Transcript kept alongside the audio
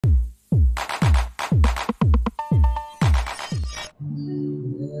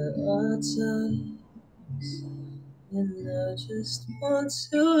times, and I just want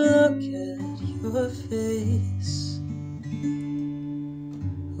to look at your face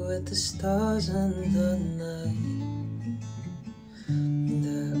with the stars and the night.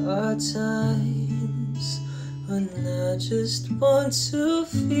 There are times when I just want to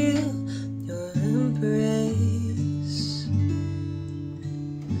feel your embrace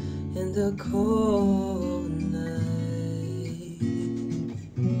in the cold night.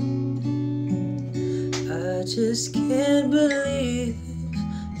 I just can't believe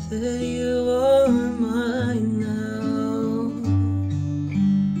that you are mine now.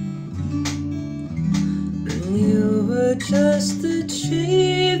 And you were just the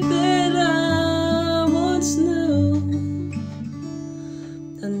dream that I once knew.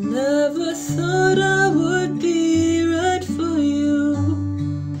 I never thought I would be right for you.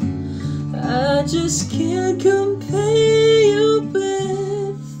 I just can't compare you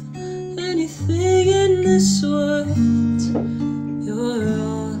with anything in this world. You're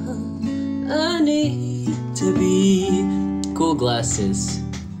all I need to be. Cool glasses.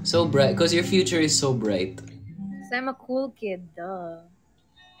 So bright, because your future is so bright. Because I'm a cool kid, duh.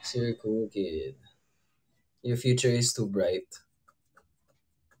 So you're a cool kid. Your future is too bright.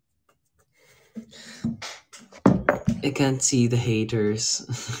 I can't see the haters.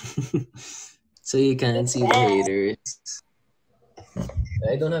 So you can't see the haters.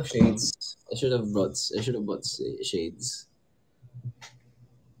 I don't have shades. I should have bought shades.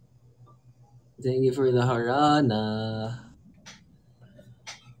 Thank you for the harana.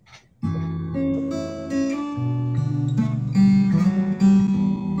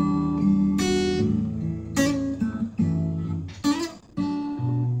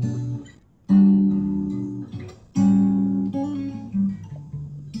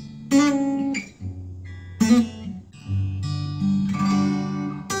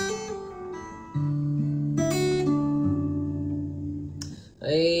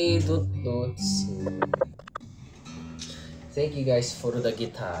 I don't know. Thank you guys for the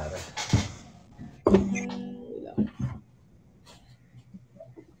guitar.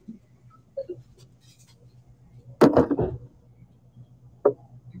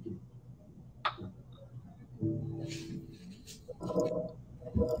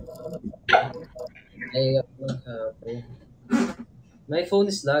 My phone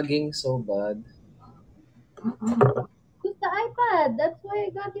is lagging so bad. Use the iPad. That's why I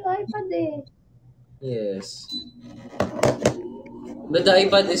got you iPad eh. Yes. But the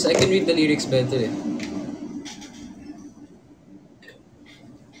iPad is, I can read the lyrics better. Eh.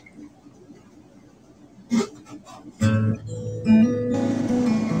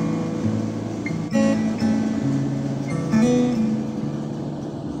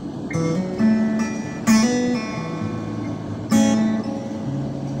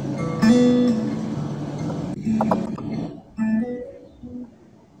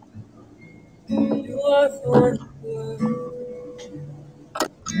 You are the one who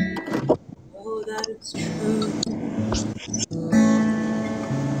know that it's true.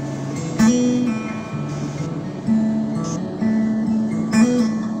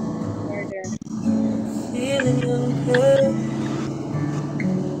 Murder. Feeling younger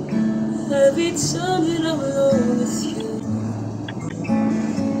every time that I'm alone with you.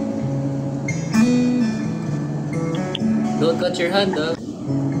 Don't cut your hand up.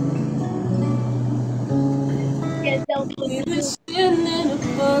 Can't tell We were you. sitting in a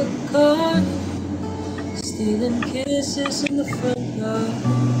parked car, stealing kisses in the front yard.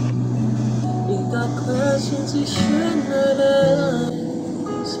 We got questions we should not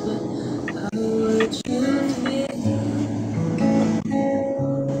ask, but how would you feel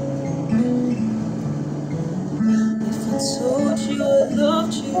if I told you I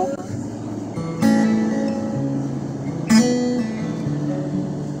loved you?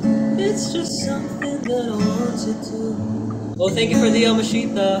 It's just something that I want to do. Oh, thank you for the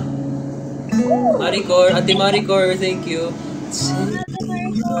Yamashita. Maricor, Ate Maricor, thank you. Taking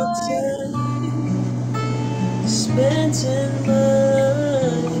the time spent in my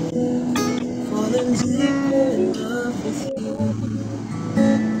life, falling deeper in love with you.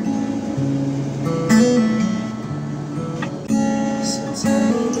 So tell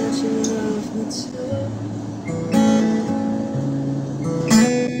me that you love me too.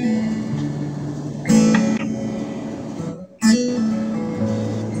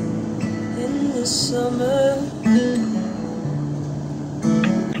 In the summer,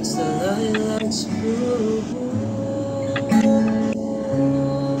 as the lilacs bloom,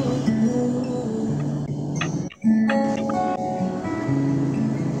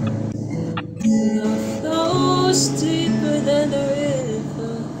 love flows deeper than the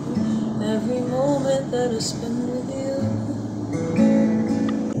river, to spend with you.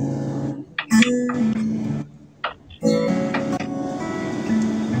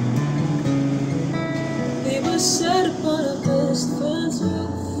 We were set upon a best friend's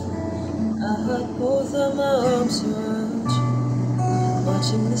roof. I had both of my arms around you,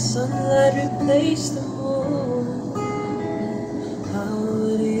 watching the sunlight replace the moon. How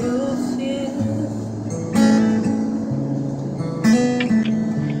would you feel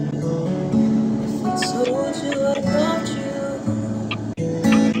if I told you I loved you?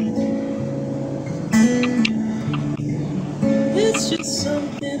 It's just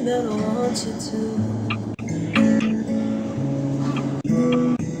something that I want you to.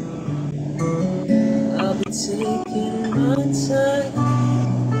 I'll be taking my time,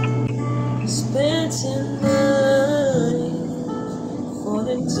 spending tonight,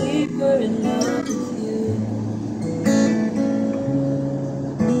 falling deeper in love with you.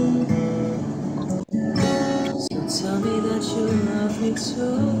 So tell me that you love me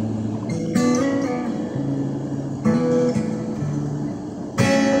too.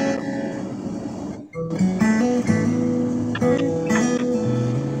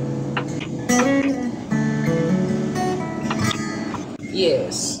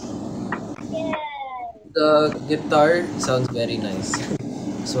 Yes, Yes! the guitar sounds very nice.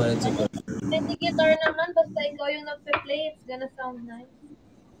 Just wanted to Any, go. any guitar naman, basta ikaw yung nagpe-play, it's gonna sound nice.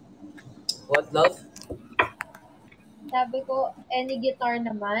 What, love? Sabi ko, any guitar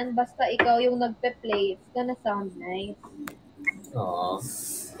naman, basta ikaw yung nagpe-play, it's gonna sound nice. Aw,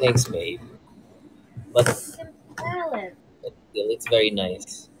 thanks, babe. But Some talent. still, it's very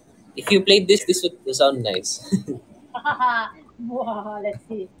nice. If you played this, this would sound nice. Wow, let's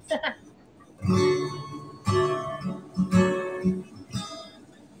see.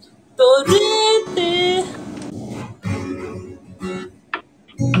 Torrente.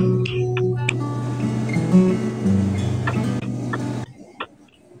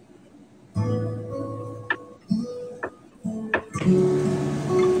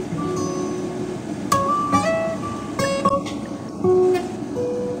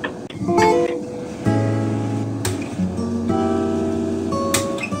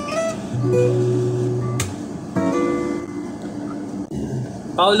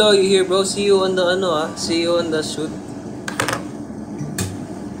 Paolo, you here, bro? See you on the See you on the shoot.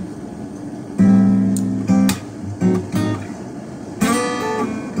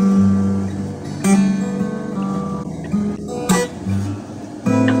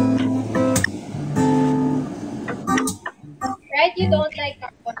 Right? You don't like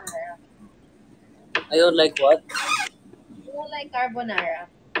carbonara. I don't like what? You don't like carbonara.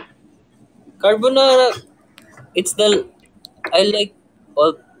 Carbonara. It's the I like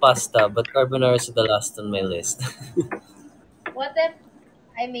all pasta, but carbonara is the last on my list. What if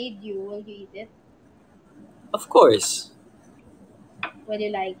I made you? Will you eat it? Of course, Will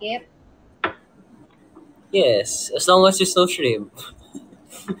you like it? yes. As long as there's no shrimp.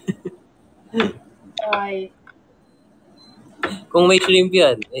 Why? Kung may shrimp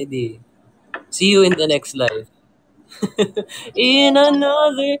yan, edi. See you in the next life. in The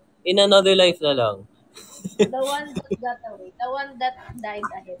another, in another life na lang. the one that got away. The one that died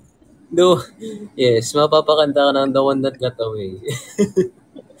ahead. No, yes, mapapakanta ka ng the one that got away.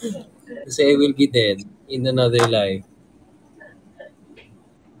 Kasi I will be dead in another life.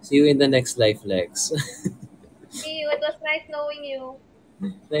 See you in the next life, Lex. See you. It was nice knowing you.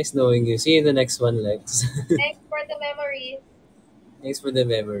 Nice knowing you. See you in the next one, Lex. Thanks for the memories. Thanks for the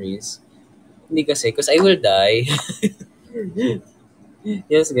memories. Hindi kasi, because I will die.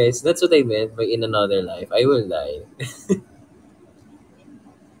 Yes, guys, that's what I meant by in another life. I will die.